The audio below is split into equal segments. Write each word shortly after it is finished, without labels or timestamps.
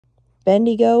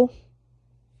Bendigo,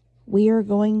 we are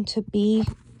going to be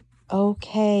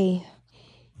okay.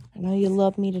 I know you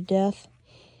love me to death.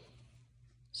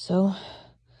 So,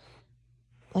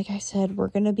 like I said, we're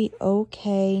going to be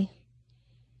okay.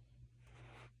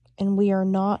 And we are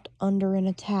not under an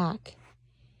attack.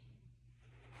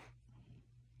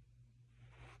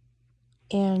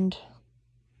 And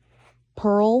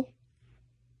Pearl,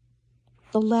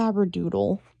 the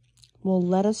Labradoodle, will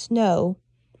let us know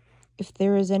if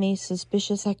there is any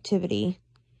suspicious activity.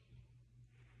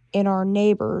 And our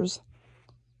neighbors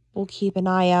will keep an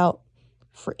eye out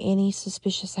for any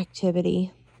suspicious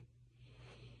activity.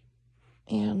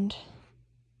 And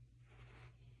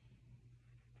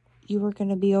you are going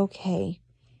to be okay.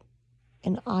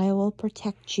 And I will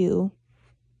protect you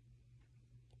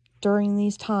during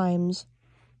these times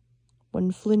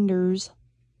when Flinders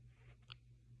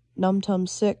Num Tum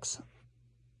 6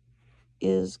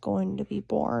 is going to be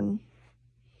born.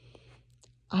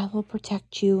 I will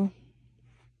protect you.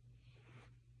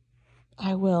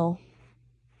 I will.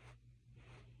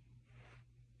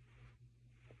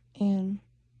 And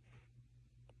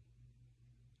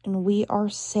we are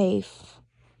safe.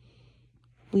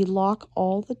 We lock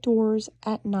all the doors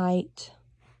at night.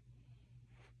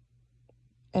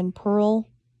 And Pearl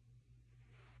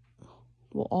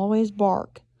will always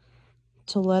bark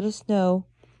to let us know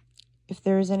if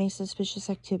there is any suspicious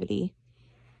activity.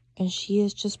 And she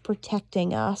is just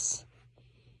protecting us.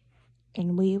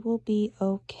 And we will be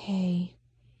okay.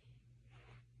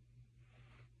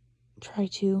 Try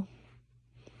to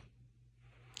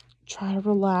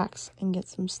relax and get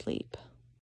some sleep.